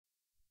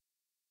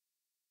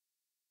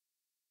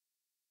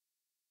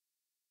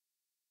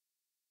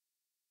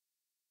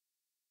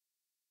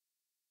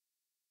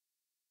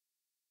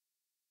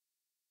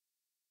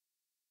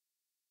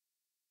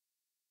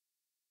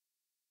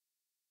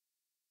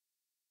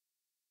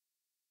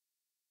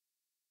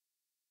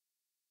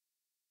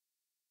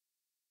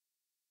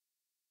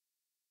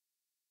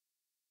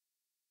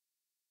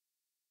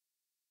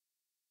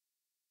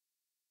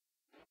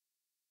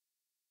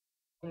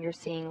You're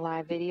seeing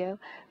live video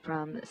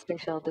from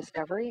Space Shuttle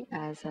Discovery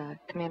as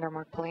Commander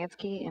Mark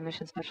Polanski and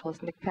Mission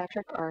Specialist Nick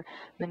Patrick are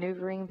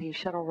maneuvering the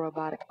shuttle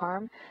robotic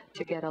arm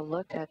to get a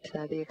look at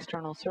the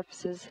external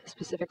surfaces,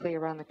 specifically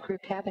around the crew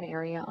cabin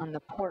area on the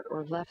port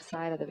or left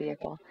side of the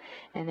vehicle.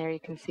 And there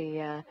you can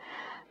see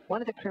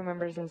one of the crew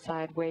members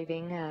inside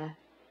waving,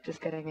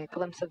 just getting a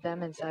glimpse of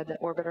them inside the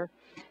orbiter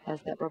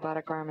as that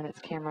robotic arm and its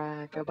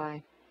camera go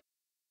by.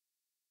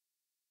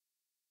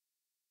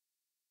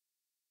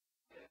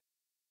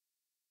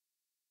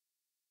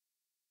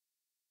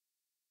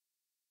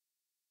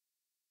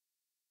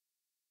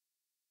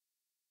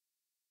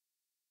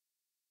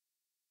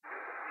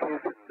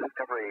 Houston,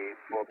 Discovery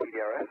for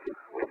PDRS.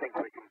 We think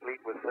we're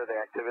complete with survey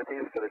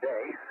activities for the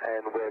day,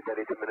 and we're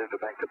ready to maneuver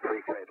back to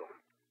pre-cradle.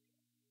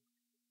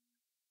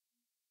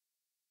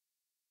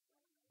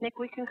 Nick,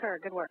 we concur.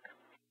 Good work.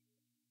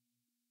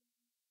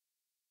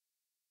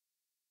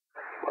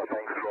 Well,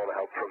 thanks for all the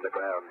help from the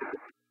ground.